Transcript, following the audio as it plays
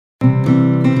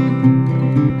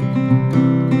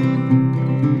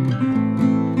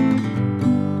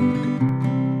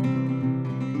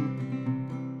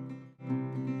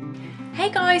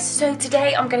guys, so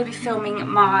today I'm going to be filming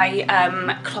my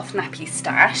cloth nappy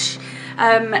stash,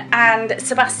 and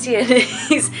Sebastian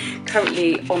is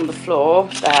currently on the floor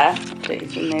there. I don't know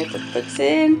if you know the books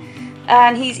in,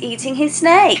 and he's eating his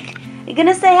snake. You're going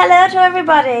to say hello to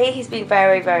everybody. He's been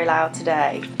very, very loud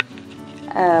today.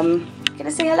 Gonna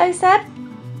say hello, Seb?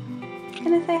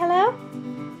 Gonna say hello?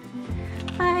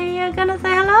 Are you gonna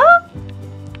say hello?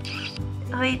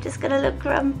 Or are you just gonna look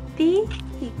grumpy?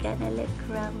 You gonna look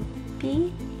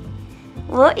grumpy?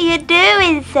 What are you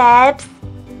doing, Sebs?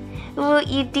 What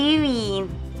you doing?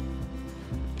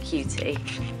 Cutie.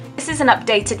 This is an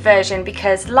updated version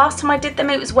because last time I did them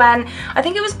it was when, I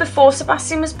think it was before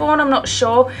Sebastian was born, I'm not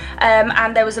sure,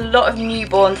 and there was a lot of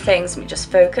newborn things. Let me just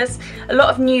focus. A lot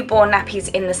of newborn nappies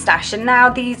in the stash, and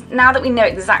now that we know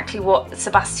exactly what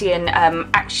Sebastian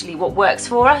actually what works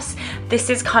for us, this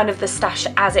is kind of the stash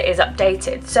as it is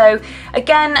updated. So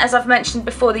again, as I've mentioned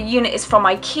before, the unit is from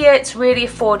IKEA. It's really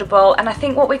affordable, and I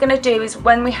think what we're going to do is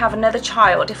when we have another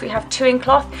child, if we have 2 in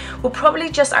cloth, we'll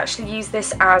probably just actually use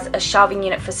this as a shelving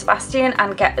unit for Sebastian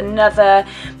and get another,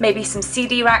 maybe some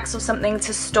CD racks or something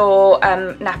to store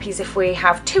nappies if we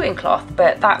have 2 in cloth,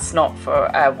 but that's not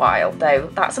for a while, though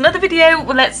that's another video.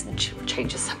 Well, let's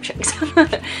change the subject.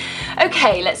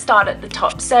 Okay, let's start at the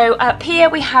top. So up here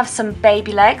we have some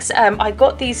baby legs. I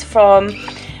got these from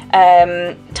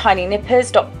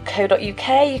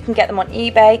tinynippers.co.uk. You can get them on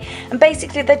eBay, and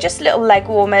basically they're just little leg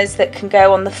warmers that can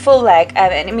go on the full leg,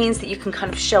 and it means that you can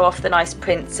kind of show off the nice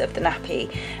prints of the nappy.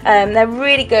 They're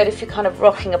really good if you're kind of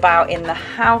rocking about in the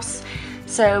house.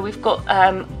 So we've got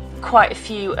quite a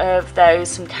few of those,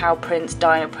 some cow prints,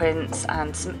 dino prints,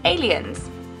 and some aliens.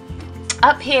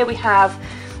 Up here we have,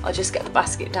 I'll just get the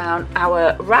basket down,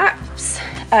 our wraps.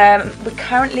 We're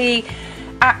currently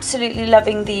absolutely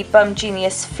loving the Bum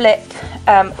Genius Flip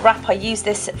wrap. I use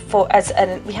this for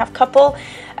we have a couple.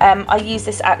 I use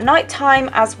this at night time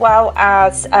as well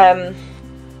as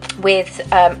with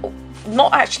I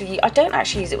don't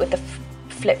actually use it with the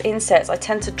flip inserts. I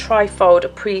tend to tri-fold or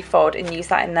pre-fold and use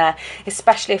that in there,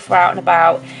 especially if we're out and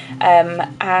about,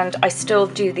 and I still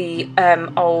do the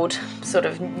old sort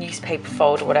of newspaper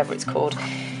fold or whatever it's called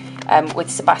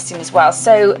with Sebastian as well.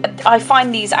 So I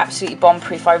find these absolutely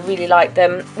bomb-proof. I really like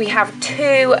them. We have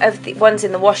 2 of the ones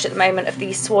in the wash at the moment of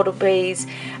these Swaddlebees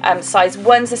size.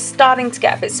 Ones are starting to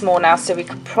get a bit small now, so we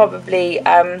could probably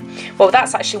well,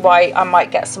 that's actually why I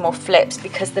might get some more flips,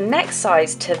 because the next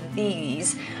size to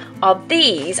these are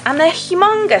these, and they're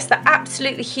humongous. They're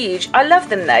absolutely huge. I love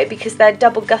them though because they're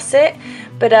double gusset,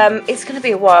 but it's going to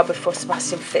be a while before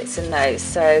Sebastian fits in those.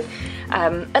 So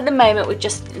at the moment we're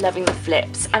just loving the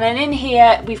flips. And then in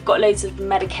here we've got loads of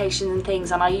medication and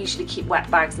things, and I usually keep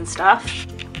wet bags and stuff.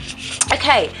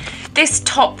 Okay, this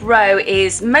top row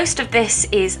is, most of this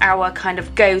is our kind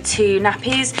of go-to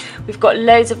nappies. We've got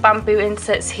loads of bamboo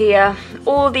inserts here.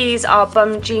 All these are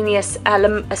Bum Genius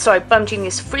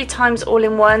Free Times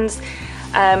all-in-ones,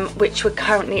 which we're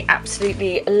currently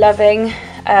absolutely loving.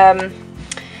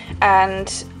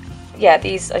 And yeah,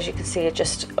 these, as you can see, are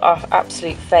just our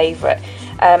absolute favourite,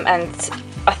 and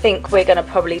I think we're going to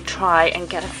probably try and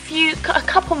get a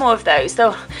couple more of those,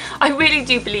 though I really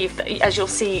do believe that, as you'll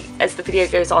see as the video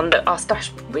goes on, that our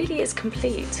stash really is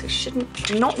complete, so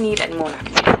do not need any more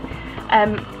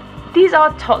nappies. These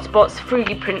are Totspots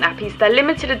Fruity print nappies. They're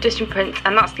limited edition prints,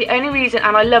 and that's the only reason,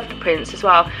 and I love the prints as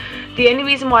well. The only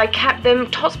reason why I kept them,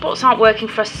 Totspots aren't working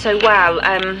for us so well.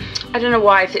 I don't know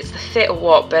why, if it's the fit or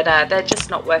what, but they're just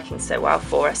not working so well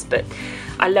for us. But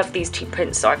I love these 2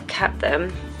 prints, so I've kept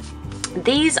them.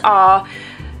 These are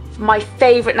my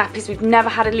favourite nappies. We've never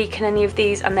had a leak in any of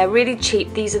these, and they're really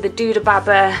cheap. These are the Duda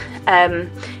Baba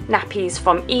nappies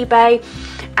from eBay,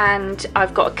 and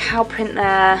I've got a cow print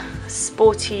there,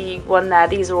 sporty one there.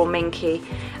 These are all minky,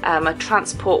 a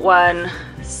transport one,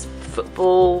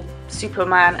 football,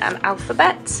 Superman, and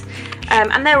alphabet,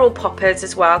 and they're all poppers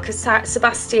as well, because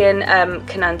Sebastian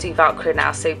can undo Velcro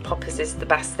now, so poppers is the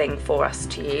best thing for us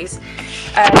to use.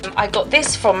 I got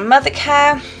this from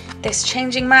Mothercare, this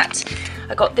changing mat.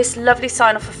 I got this lovely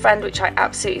sign off a friend, which I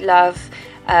absolutely love.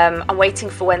 I'm waiting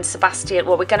for when Sebastian,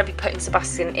 well, we're going to be putting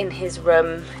Sebastian in his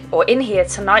room, or in here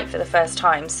tonight for the first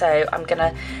time, so I'm going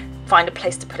to find a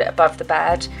place to put it above the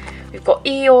bed. We've got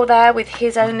Eeyore there with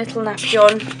his own little nappy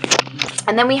on.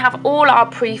 And then we have all our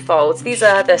pre-folds. These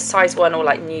are the size 1 or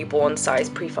like newborn size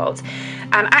pre-folds.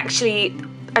 And actually,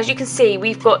 as you can see,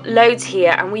 we've got loads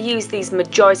here, and we use these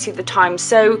majority of the time.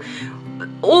 So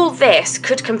all this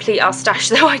could complete our stash,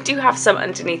 though I do have some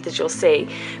underneath, as you'll see,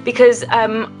 because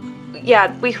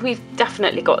yeah, we've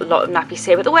definitely got a lot of nappies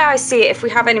here, but the way I see it, if we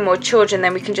have any more children,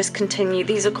 then we can just continue.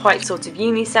 These are quite sort of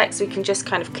unisex, we can just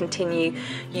kind of continue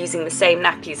using the same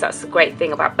nappies. That's the great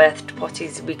thing about birth to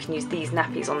potties, we can use these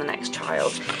nappies on the next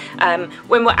child.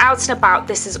 When we're out and about,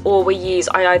 this is all we use.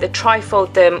 I either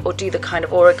tri-fold them or do the kind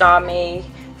of origami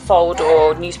fold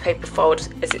or newspaper fold,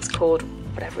 as it's called,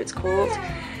 whatever it's called.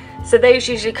 So those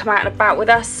usually come out and about with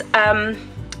us.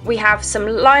 We have some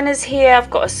liners here. I've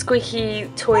got a squeaky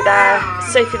toy there,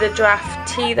 Sophie the Giraffe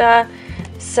tea there,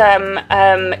 some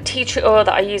tea tree oil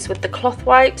that I use with the cloth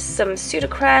wipes, some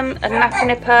Sudocreme, a nappy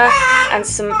nipper, and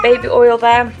some baby oil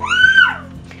there.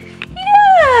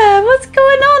 Yeah, what's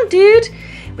going on, dude?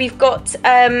 We've got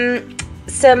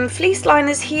some fleece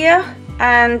liners here,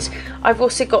 and I've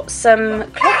also got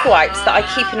some cloth wipes that I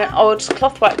keep in an old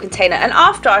cloth wipe container. And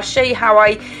after, I'll show you how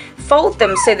I fold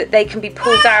them so that they can be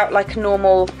pulled out like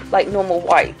normal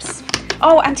wipes.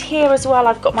 Oh, and here as well,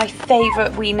 I've got my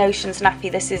favourite Wee Notions nappy.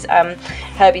 This is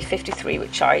Herbie 53,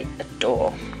 which I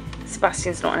adore.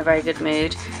 Sebastian's not in a very good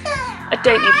mood. I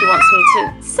don't think he wants me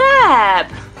to...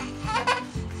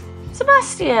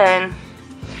 Sebastian!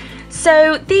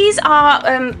 So these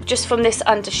are just from this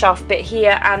undershaft bit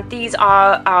here, and these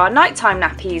are our nighttime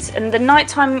nappies. And the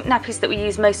nighttime nappies that we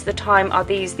use most of the time are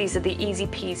these. These are the Easy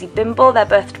Peasy Bimble. They're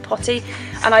birth to potty,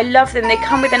 and I love them. They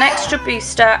come with an extra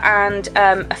booster and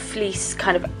a fleece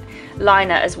kind of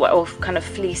liner as well, or kind of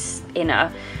fleece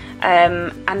inner.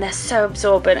 And they're so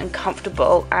absorbent and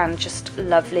comfortable and just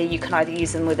lovely. You can either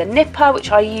use them with a nipper,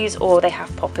 which I use, or they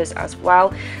have poppers as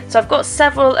well. So I've got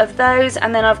several of those,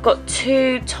 and then I've got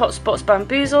 2 Tot Spots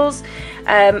Bamboozles,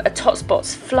 a Tot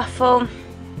Spots Fluffle,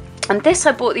 and this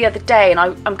I bought the other day, and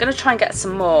I'm going to try and get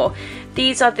some more.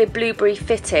 These are the Blueberry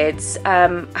Fitteds,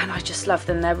 and I just love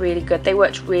them. They're really good. They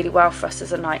worked really well for us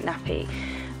as a night nappy.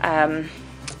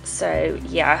 So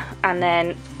yeah, and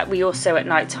then we also at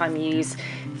night time use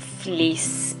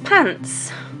fleece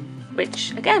pants,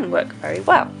 which again work very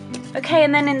well. Okay,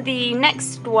 and then in the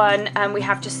next one we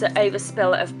have just an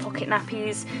overspill of pocket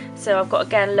nappies. So I've got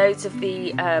again loads of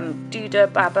the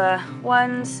Duda Baba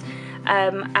ones,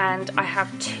 and I have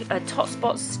Tot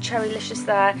Spots Cherrylicious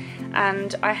there,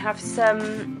 and I have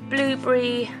some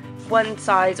Blueberry one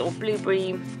size, or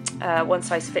Blueberry one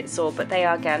size fits all, but they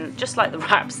are again just like the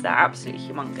wraps, they're absolutely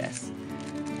humongous.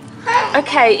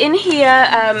 Okay, in here,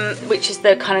 which is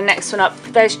the kind of next one up,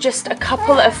 there's just a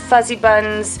couple of Fuzzy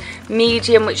Buns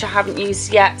medium, which I haven't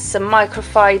used yet, some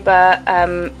microfiber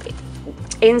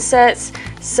inserts,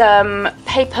 some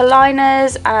paper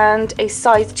liners, and a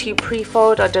size 2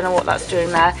 pre-fold. I don't know what that's doing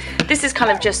there. This is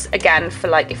kind of just, again, for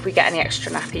like if we get any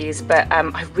extra nappies, but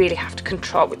I really have to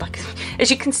control with, like, as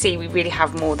you can see, we really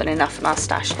have more than enough in our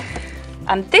stash.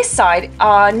 And this side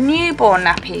are newborn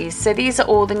nappies. So these are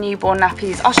all the newborn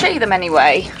nappies. I'll show you them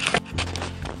anyway.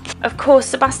 Of course,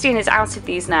 Sebastian is out of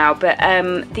these now, but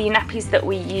the nappies that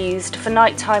we used for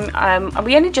nighttime,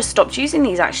 we only just stopped using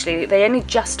these actually. They only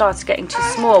just started getting too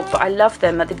small, but I love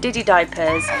them. Are the Diddy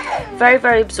diapers. Very,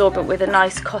 very absorbent with a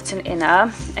nice cotton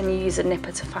inner, and you use a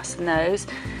nipper to fasten those.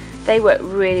 They work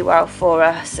really well for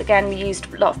us. Again, we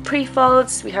used a lot of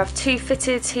pre-folds. We have 2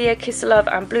 fitted here, Kiss Love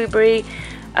and Blueberry.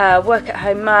 Work at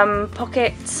Home Mum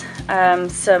pocket,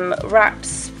 some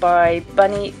wraps by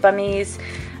Bummies,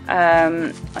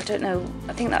 I don't know,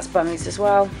 I think that's Bummies as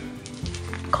well,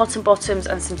 cotton bottoms,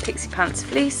 and some Pixie Pants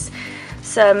fleece,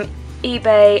 some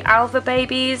eBay Alva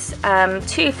babies,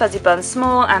 2 Fuzzy Buns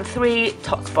small, and 3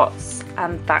 Tot Spots,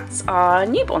 and that's our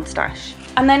newborn stash.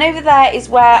 And then over there is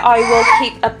where I will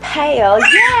keep a pail,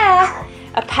 yeah,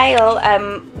 a pail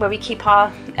where we keep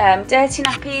our dirty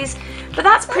nappies. But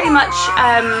that's pretty much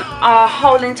our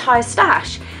whole entire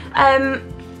stash. And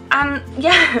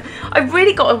yeah, I've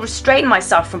really got to restrain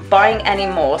myself from buying any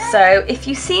more. So if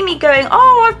you see me going,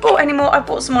 oh, I've bought any more, I've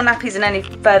bought some more nappies in any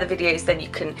further videos, then you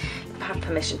can have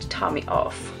permission to tell me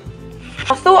off.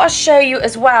 I thought I'd show you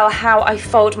as well how I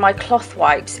fold my cloth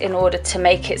wipes in order to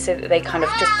make it so that they kind of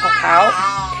just pop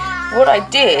out. What I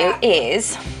do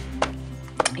is,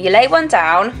 you lay one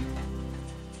down,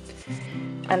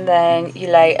 and then you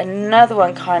lay another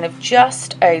one kind of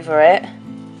just over it,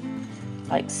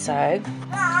 like so.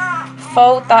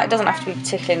 Fold that, it doesn't have to be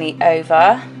particularly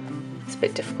over. It's a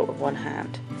bit difficult with one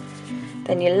hand.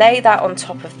 Then you lay that on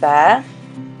top of there,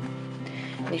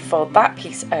 and you fold that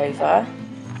piece over.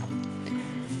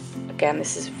 Again,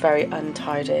 this is very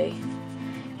untidy.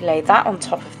 You lay that on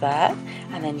top of there,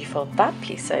 and then you fold that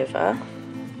piece over.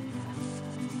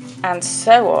 And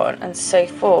so on and so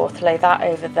forth. Lay that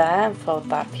over there and fold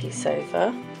that piece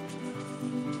over.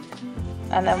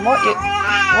 And then what you're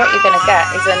going to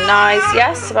get is a nice,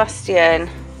 yes, Sebastian,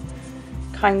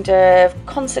 kind of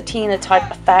concertina type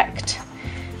effect,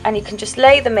 and you can just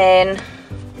lay them in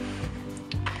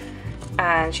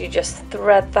and you just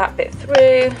thread that bit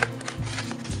through,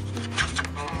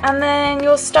 and then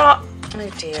you'll start, oh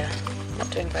dear,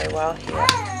 not doing very well here,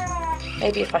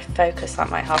 maybe if I focus that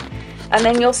might help, and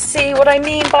then you'll see what I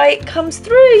mean by it comes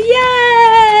through.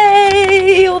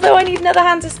 Yay! Although I need another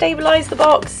hand to stabilize the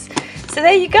box. So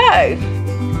there you go.